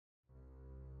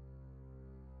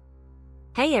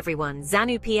Hey everyone,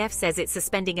 Zanu PF says it's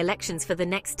suspending elections for the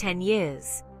next 10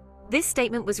 years. This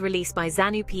statement was released by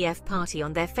Zanu PF party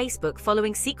on their Facebook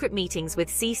following secret meetings with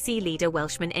CC leader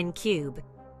Welshman Ncube.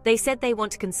 They said they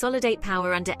want to consolidate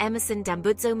power under Emmerson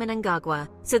Dambudzo Mnangagwa,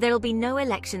 so there'll be no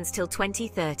elections till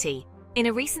 2030. In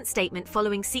a recent statement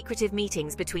following secretive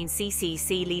meetings between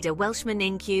CCC leader Welshman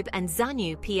Ncube and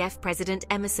Zanu PF president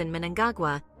Emmerson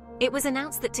Mnangagwa, it was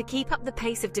announced that to keep up the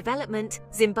pace of development,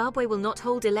 Zimbabwe will not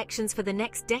hold elections for the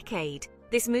next decade.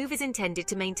 This move is intended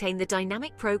to maintain the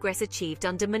dynamic progress achieved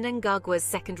under Mnangagwa's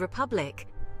Second Republic.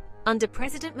 Under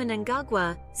President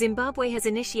Mnangagwa, Zimbabwe has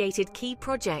initiated key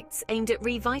projects aimed at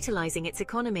revitalizing its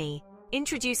economy,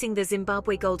 introducing the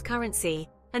Zimbabwe gold currency,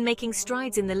 and making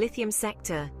strides in the lithium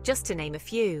sector, just to name a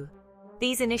few.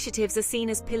 These initiatives are seen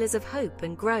as pillars of hope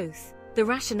and growth. The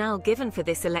rationale given for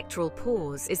this electoral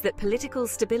pause is that political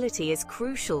stability is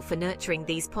crucial for nurturing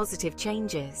these positive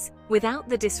changes. Without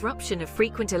the disruption of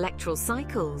frequent electoral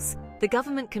cycles, the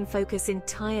government can focus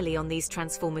entirely on these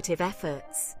transformative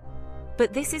efforts.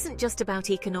 But this isn't just about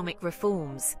economic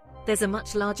reforms. There's a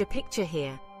much larger picture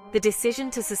here. The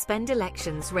decision to suspend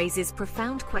elections raises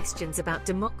profound questions about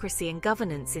democracy and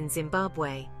governance in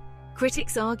Zimbabwe.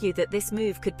 Critics argue that this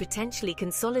move could potentially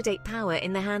consolidate power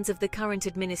in the hands of the current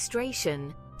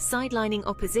administration, sidelining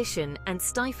opposition and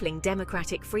stifling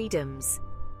democratic freedoms.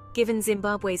 Given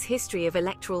Zimbabwe's history of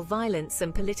electoral violence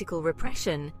and political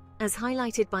repression, as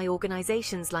highlighted by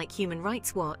organizations like Human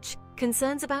Rights Watch,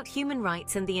 concerns about human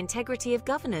rights and the integrity of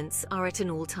governance are at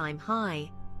an all-time high.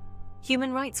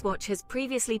 Human Rights Watch has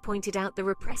previously pointed out the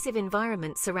repressive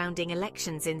environment surrounding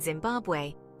elections in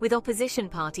Zimbabwe, with opposition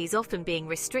parties often being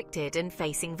restricted and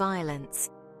facing violence.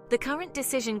 The current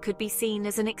decision could be seen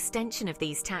as an extension of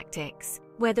these tactics,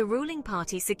 where the ruling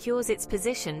party secures its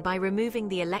position by removing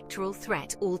the electoral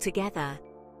threat altogether.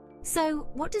 So,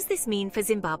 what does this mean for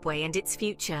Zimbabwe and its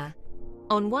future?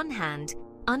 On one hand,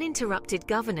 uninterrupted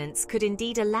governance could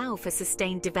indeed allow for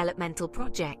sustained developmental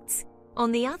projects.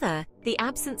 On the other, the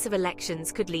absence of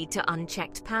elections could lead to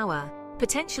unchecked power,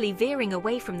 potentially veering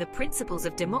away from the principles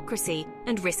of democracy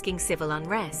and risking civil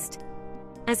unrest.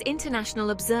 As international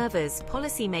observers,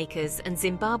 policymakers, and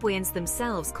Zimbabweans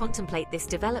themselves contemplate this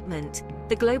development,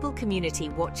 the global community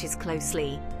watches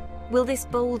closely. Will this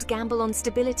bold gamble on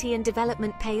stability and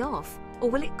development pay off,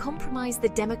 or will it compromise the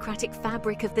democratic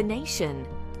fabric of the nation?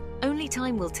 Only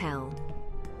time will tell.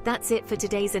 That's it for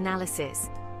today's analysis.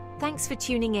 Thanks for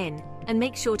tuning in, and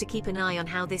make sure to keep an eye on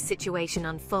how this situation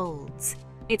unfolds.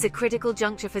 It's a critical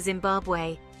juncture for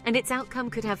Zimbabwe, and its outcome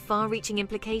could have far-reaching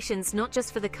implications not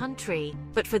just for the country,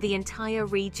 but for the entire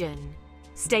region.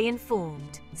 Stay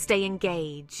informed, stay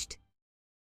engaged.